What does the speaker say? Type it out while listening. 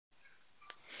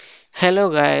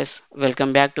Hello guys,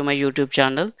 welcome back to my YouTube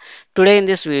channel. Today in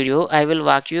this video, I will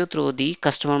walk you through the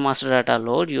customer master data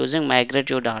load using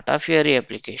Migrateyourdata Fiori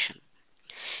application.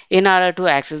 In order to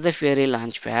access the Fiori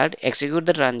launchpad, execute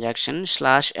the transaction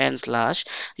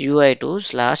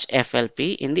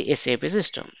 /n/UI2/FLP in the SAP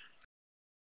system.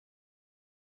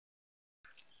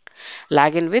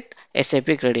 Log in with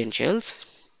SAP credentials.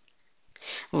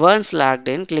 Once logged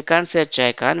in, click on search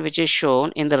icon which is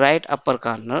shown in the right upper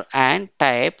corner and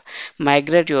type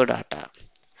Migrate Your Data,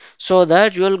 so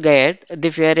that you will get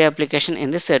the Fiori application in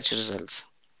the search results.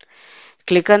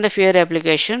 Click on the Fiori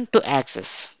application to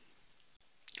access.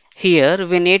 Here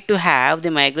we need to have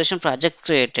the migration project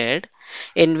created,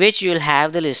 in which you will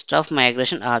have the list of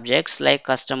migration objects like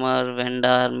customer,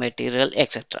 vendor, material,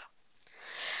 etc.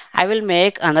 I will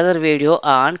make another video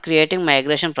on creating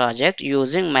migration project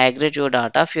using Migrate Your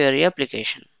Data Fiori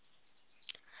application.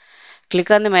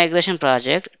 Click on the migration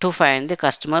project to find the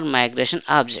customer migration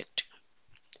object.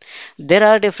 There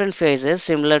are different phases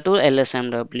similar to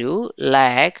LSMW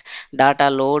like data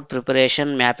load,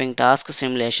 preparation, mapping task,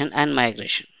 simulation and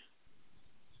migration.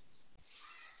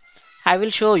 I will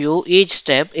show you each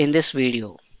step in this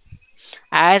video.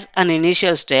 As an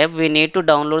initial step, we need to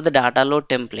download the data load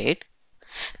template.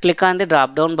 Click on the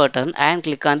drop down button and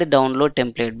click on the download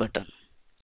template button.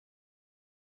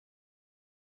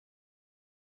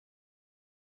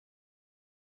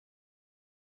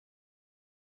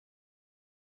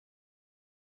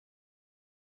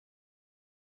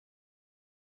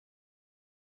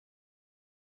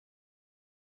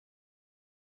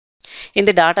 In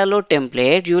the data load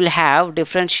template, you will have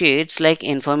different sheets like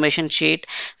information sheet,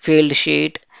 field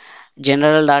sheet,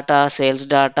 general data, sales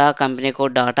data, company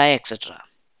code data, etc.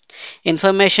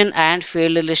 Information and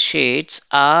field list sheets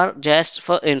are just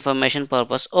for information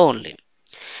purpose only.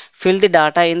 Fill the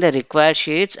data in the required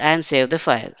sheets and save the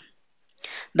file.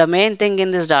 The main thing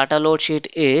in this data load sheet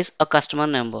is a customer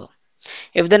number.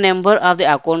 If the number of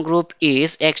the account group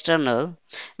is external,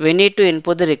 we need to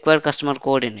input the required customer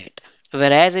code in it.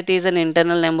 Whereas it is an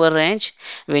internal number range,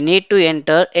 we need to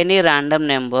enter any random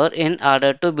number in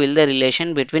order to build the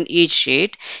relation between each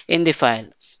sheet in the file,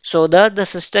 so that the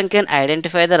system can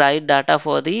identify the right data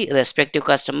for the respective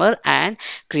customer and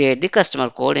create the customer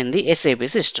code in the SAP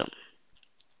system.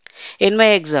 In my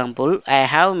example, I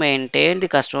have maintained the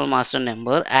customer master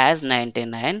number as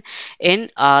 99 in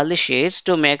all the sheets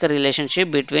to make a relationship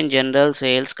between general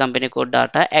sales, company code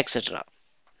data, etc.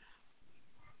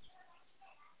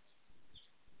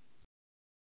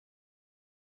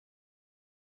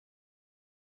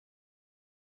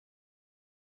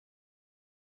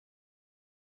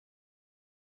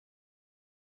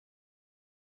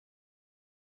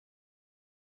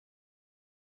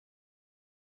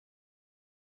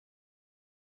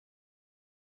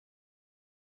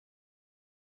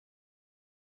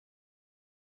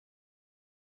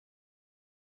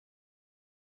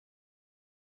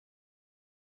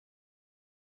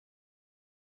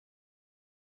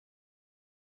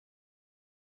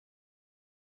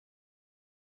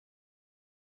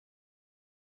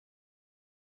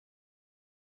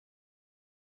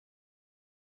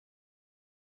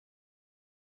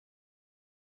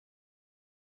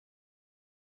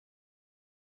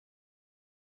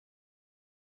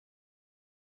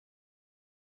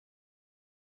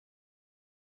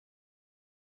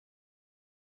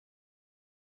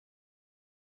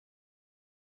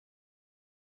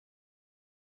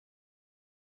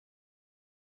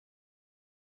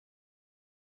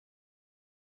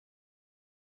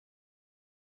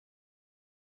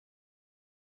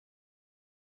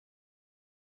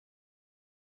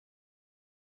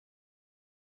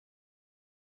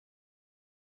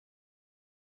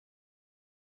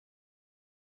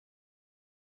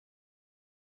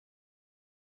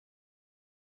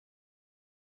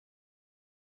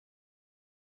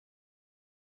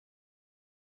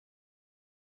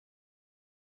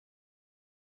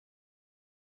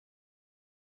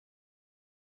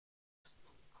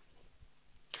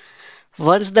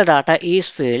 Once the data is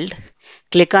filled,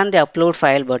 click on the upload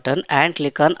file button and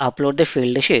click on upload the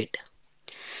field sheet.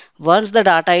 Once the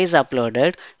data is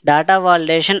uploaded, data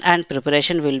validation and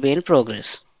preparation will be in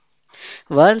progress.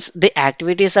 Once the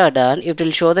activities are done, it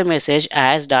will show the message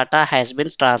as data has been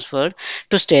transferred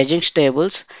to staging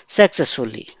tables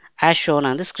successfully, as shown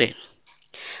on the screen.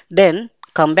 Then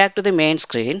come back to the main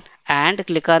screen and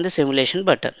click on the simulation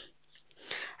button.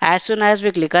 As soon as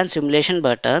we click on simulation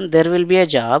button, there will be a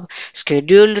job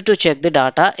scheduled to check the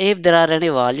data if there are any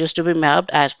values to be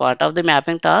mapped as part of the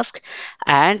mapping task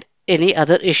and any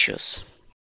other issues.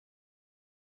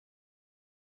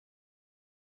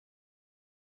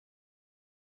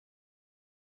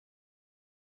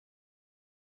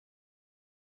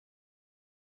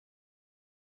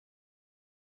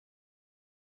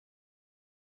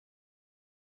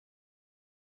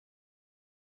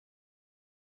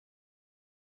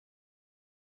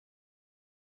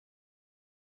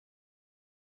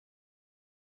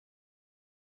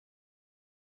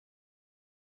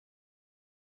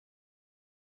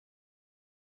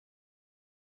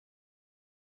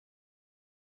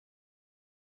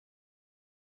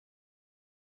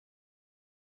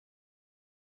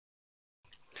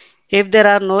 If there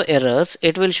are no errors,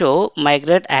 it will show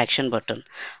migrate action button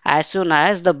as soon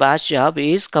as the batch job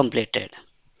is completed.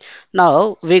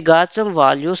 Now we got some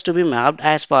values to be mapped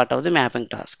as part of the mapping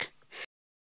task.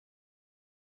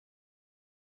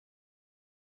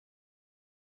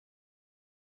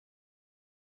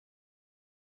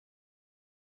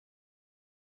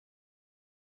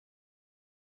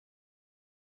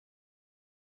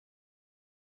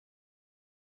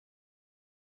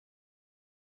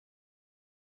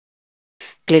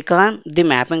 Click on the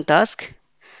mapping task.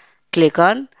 Click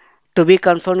on to be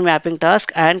confirmed mapping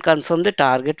task and confirm the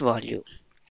target value.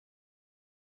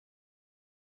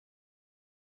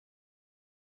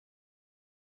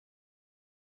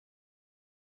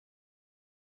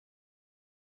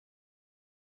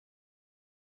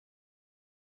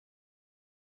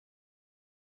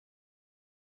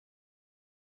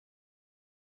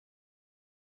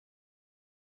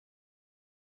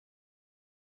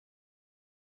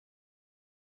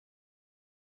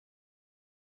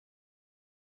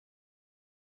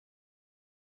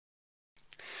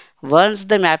 Once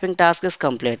the mapping task is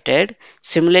completed,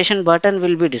 simulation button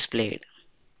will be displayed.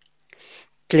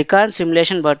 Click on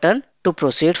simulation button to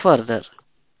proceed further.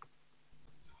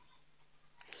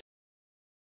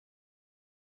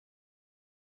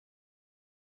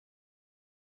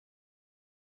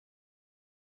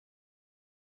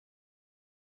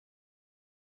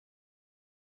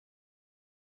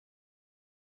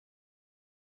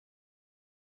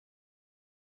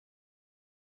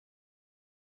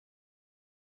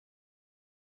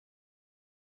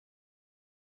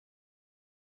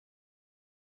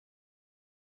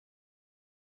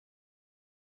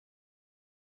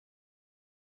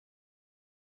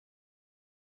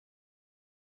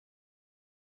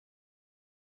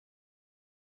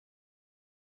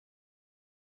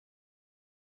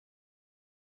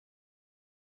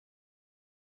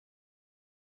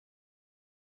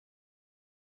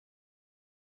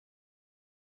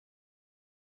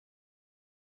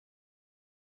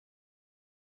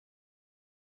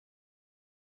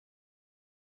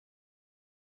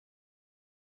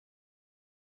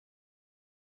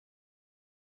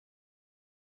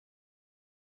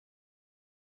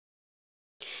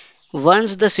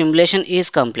 Once the simulation is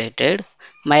completed,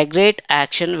 migrate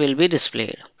action will be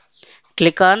displayed.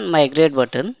 Click on migrate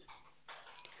button.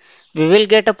 We will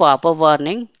get a pop-up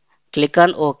warning. Click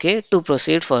on OK to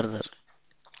proceed further.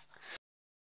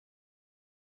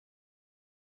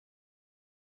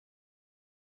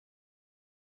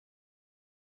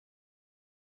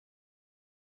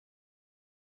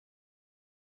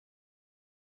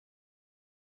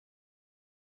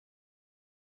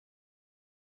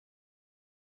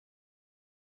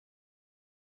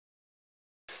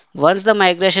 Once the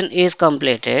migration is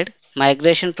completed,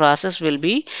 migration process will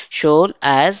be shown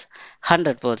as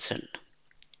 100%.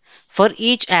 For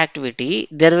each activity,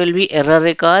 there will be error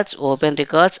records, open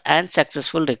records, and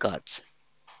successful records.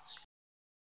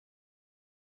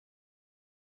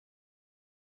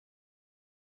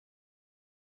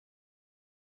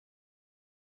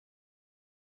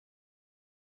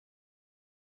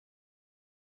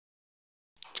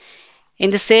 In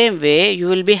the same way, you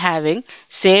will be having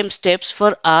same steps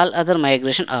for all other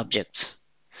migration objects.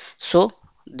 So,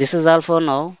 this is all for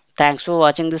now. Thanks for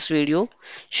watching this video.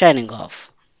 Shining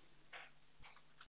off.